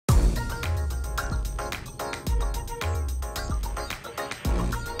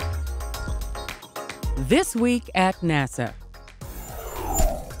This week at NASA.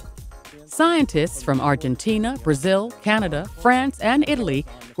 Scientists from Argentina, Brazil, Canada, France, and Italy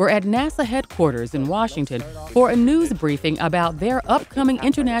were at NASA headquarters in Washington for a news briefing about their upcoming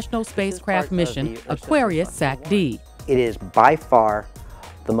international spacecraft mission, Aquarius SAC-D. It is by far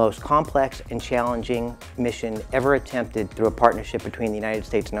the most complex and challenging mission ever attempted through a partnership between the United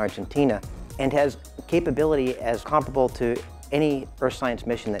States and Argentina, and has capability as comparable to any Earth science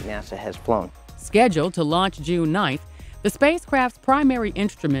mission that NASA has flown. Scheduled to launch June 9th, the spacecraft's primary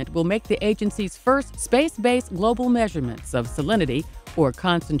instrument will make the agency's first space-based global measurements of salinity, or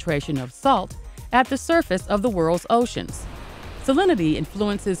concentration of salt, at the surface of the world's oceans. Salinity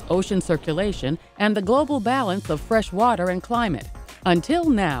influences ocean circulation and the global balance of fresh water and climate. Until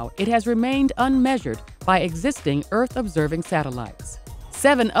now, it has remained unmeasured by existing Earth-observing satellites.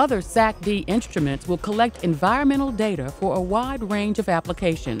 7 other SAC-D instruments will collect environmental data for a wide range of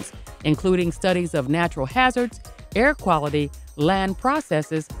applications, including studies of natural hazards, air quality, land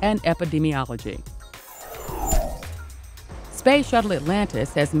processes, and epidemiology. Space Shuttle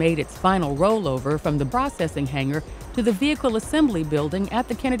Atlantis has made its final rollover from the processing hangar to the Vehicle Assembly Building at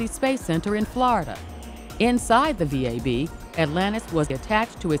the Kennedy Space Center in Florida. Inside the VAB, Atlantis was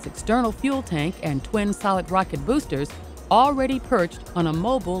attached to its external fuel tank and twin solid rocket boosters already perched on a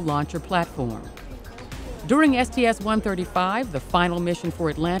mobile launcher platform. During STS-135, the final mission for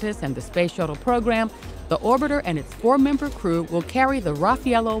Atlantis and the Space Shuttle program, the orbiter and its 4-member crew will carry the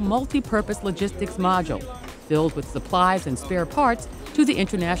Raffaello multi-purpose logistics module, filled with supplies and spare parts, to the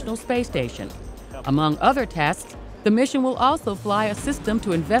International Space Station. Among other tasks, the mission will also fly a system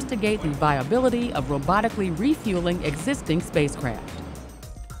to investigate the viability of robotically refueling existing spacecraft.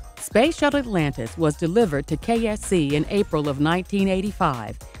 Space Shuttle Atlantis was delivered to KSC in April of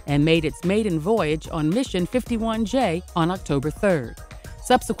 1985 and made its maiden voyage on Mission 51J on October 3rd.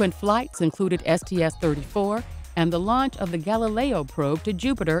 Subsequent flights included STS-34 and the launch of the Galileo probe to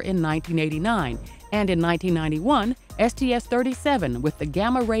Jupiter in 1989, and in 1991, STS-37 with the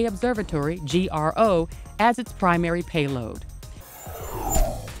Gamma Ray Observatory, GRO, as its primary payload.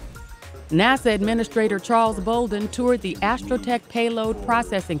 NASA Administrator Charles Bolden toured the Astrotech Payload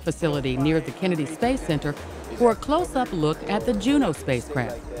Processing Facility near the Kennedy Space Center for a close-up look at the Juno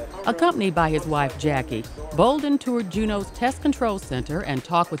spacecraft. Accompanied by his wife Jackie, Bolden toured Juno's Test Control Center and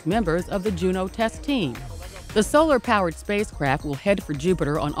talked with members of the Juno test team. The solar-powered spacecraft will head for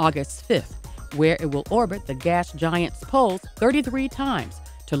Jupiter on August 5th, where it will orbit the gas giant's poles 33 times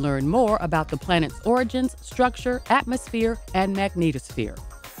to learn more about the planet's origins, structure, atmosphere, and magnetosphere.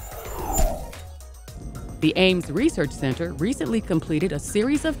 The Ames Research Center recently completed a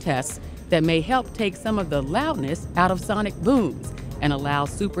series of tests that may help take some of the loudness out of sonic booms and allow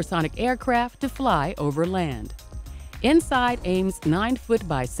supersonic aircraft to fly over land. Inside Ames' 9-foot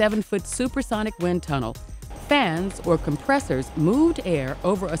by 7-foot supersonic wind tunnel, fans or compressors moved air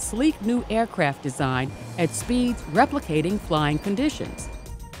over a sleek new aircraft design at speeds replicating flying conditions.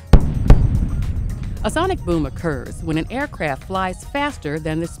 A sonic boom occurs when an aircraft flies faster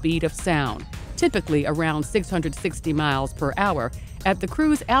than the speed of sound, typically around 660 miles per hour at the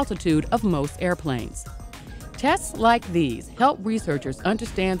cruise altitude of most airplanes. Tests like these help researchers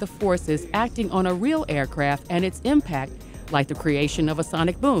understand the forces acting on a real aircraft and its impact, like the creation of a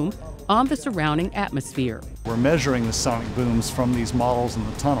sonic boom, on the surrounding atmosphere. We're measuring the sonic booms from these models in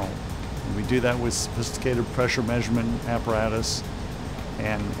the tunnel. And we do that with sophisticated pressure measurement apparatus,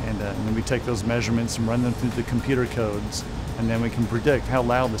 and then we take those measurements and run them through the computer codes, and then we can predict how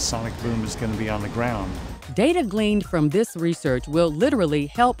loud the sonic boom is going to be on the ground. Data gleaned from this research will literally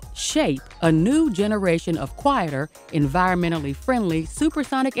help shape a new generation of quieter, environmentally friendly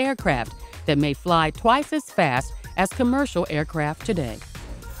supersonic aircraft that may fly twice as fast as commercial aircraft today.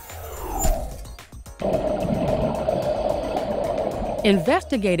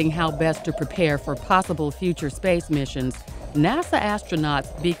 Investigating how best to prepare for possible future space missions, NASA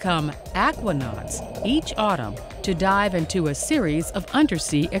astronauts become aquanauts each autumn to dive into a series of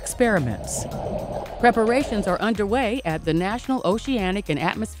undersea experiments. Preparations are underway at the National Oceanic and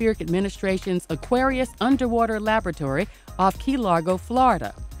Atmospheric Administration's Aquarius Underwater Laboratory off Key Largo,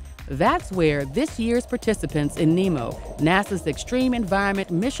 Florida. That's where this year's participants in NEMO, NASA's Extreme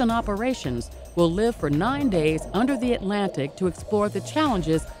Environment Mission Operations, will live for 9 days under the Atlantic to explore the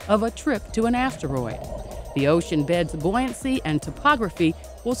challenges of a trip to an asteroid. The ocean bed's buoyancy and topography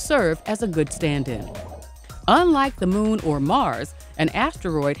will serve as a good stand-in. Unlike the Moon or Mars, an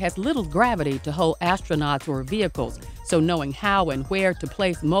asteroid has little gravity to hold astronauts or vehicles, so knowing how and where to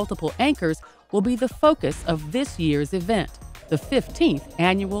place multiple anchors will be the focus of this year's event, the 15th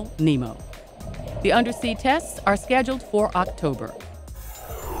annual NEMO. The undersea tests are scheduled for October.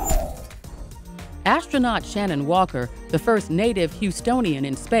 Astronaut Shannon Walker, the first native Houstonian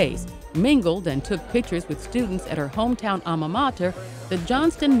in space, mingled and took pictures with students at her hometown alma mater, the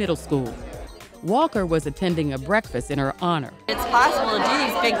Johnston Middle School. Walker was attending a breakfast in her honor. It's possible to do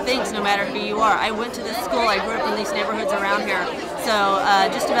these big things no matter who you are. I went to this school, I grew up in these neighborhoods around here, so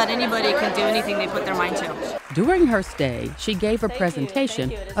just about anybody can do anything they put their mind to. During her stay, she gave a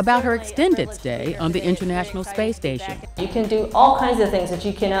presentation about her extended stay on the International Space Station. You can do all kinds of things that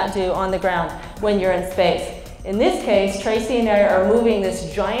you cannot do on the ground when you're in space. In this case, Tracy and I are moving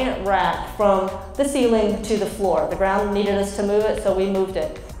this giant rack from the ceiling to the floor. The ground needed us to move it, so we moved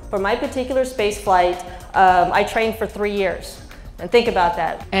it. For my particular space flight, I trained for 3 years. And think about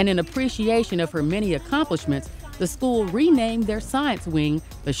that. And in appreciation of her many accomplishments, the school renamed their science wing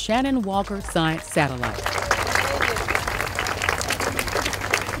the Shannon Walker Science Satellite.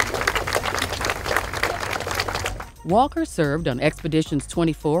 Walker served on Expeditions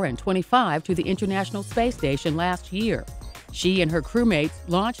 24 and 25 to the International Space Station last year. She and her crewmates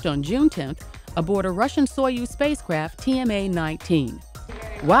launched on June 10th aboard a Russian Soyuz spacecraft TMA-19.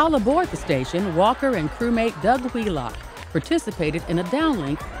 While aboard the station, Walker and crewmate Doug Wheelock participated in a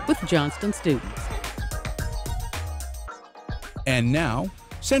downlink with Johnston students. And now,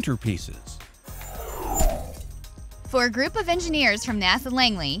 centerpieces. For a group of engineers from NASA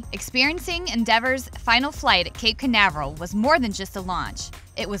Langley, experiencing Endeavour's final flight at Cape Canaveral was more than just a launch.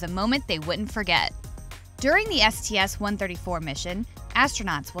 It was a moment they wouldn't forget. During the STS-134 mission,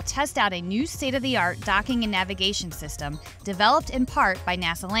 astronauts will test out a new state-of-the-art docking and navigation system developed in part by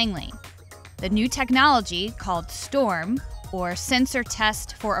NASA Langley. The new technology, called STORRM, or Sensor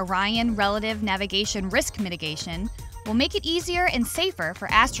Test for Orion Relative Navigation Risk Mitigation, will make it easier and safer for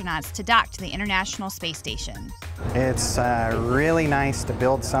astronauts to dock to the International Space Station. It's really nice to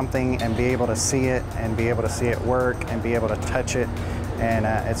build something and be able to see it and be able to see it work and be able to touch it. And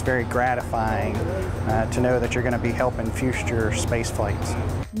it's very gratifying to know that you're going to be helping future space flights.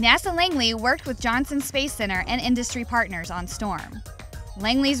 NASA Langley worked with Johnson Space Center and industry partners on STORRM.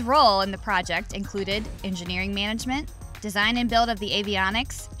 Langley's role in the project included engineering management, design and build of the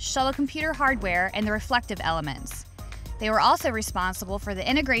avionics, shuttle computer hardware, and the reflective elements. They were also responsible for the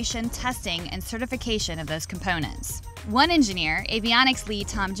integration, testing, and certification of those components. One engineer, avionics lead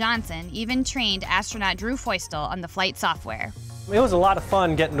Tom Johnson, even trained astronaut Drew Feustel on the flight software. It was a lot of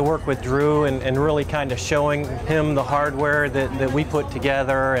fun getting to work with Drew and really kind of showing him the hardware that we put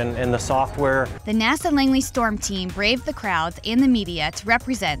together and the software. The NASA Langley STORRM team braved the crowds and the media to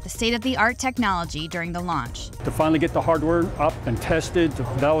represent the state-of-the-art technology during the launch. To finally get the hardware up and tested, to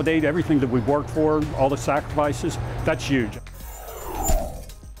validate everything that we've worked for, all the sacrifices, that's huge.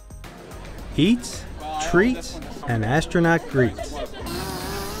 Eats, treats, and astronaut greets.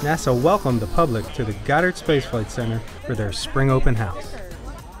 NASA welcomed the public to the Goddard Space Flight Center for their spring open house.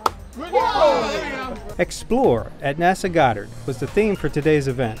 Explore at NASA Goddard was the theme for today's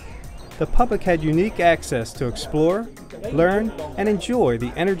event. The public had unique access to explore, learn, and enjoy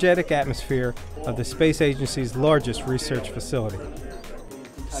the energetic atmosphere of the space agency's largest research facility.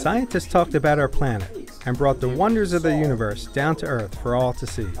 Scientists talked about our planet and brought the wonders of the universe down to Earth for all to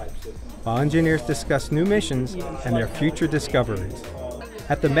see, while engineers discussed new missions and their future discoveries.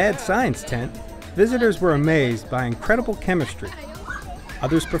 At the Mad Science tent, visitors were amazed by incredible chemistry.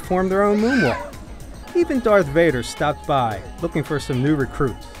 Others performed their own moonwalk. Even Darth Vader stopped by, looking for some new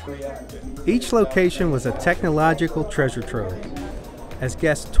recruits. Each location was a technological treasure trove, as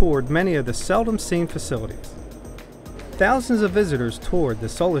guests toured many of the seldom-seen facilities. Thousands of visitors toured the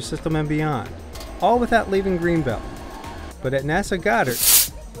solar system and beyond, all without leaving Greenbelt. But at NASA Goddard,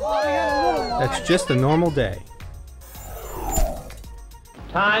 that's just a normal day.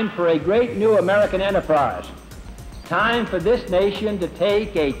 Time for a great new American enterprise. Time for this nation to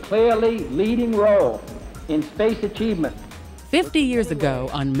take a clearly leading role in space achievement. 50 years ago,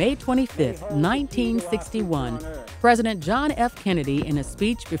 on May 25, 1961, President John F. Kennedy, in a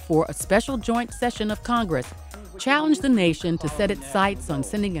speech before a special joint session of Congress, challenged the nation to set its sights on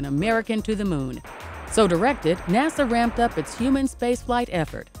sending an American to the moon. So directed, NASA ramped up its human spaceflight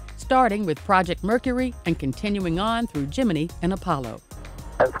effort, starting with Project Mercury and continuing on through Gemini and Apollo.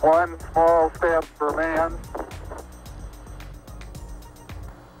 It's one small step for man,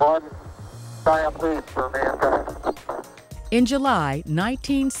 one giant leap for mankind. In July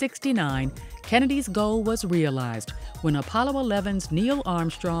 1969, Kennedy's goal was realized when Apollo 11's Neil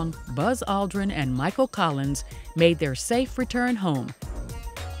Armstrong, Buzz Aldrin, and Michael Collins made their safe return home.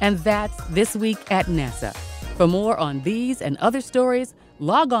 And that's This Week at NASA. For more on these and other stories,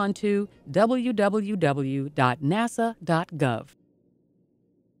 log on to www.nasa.gov.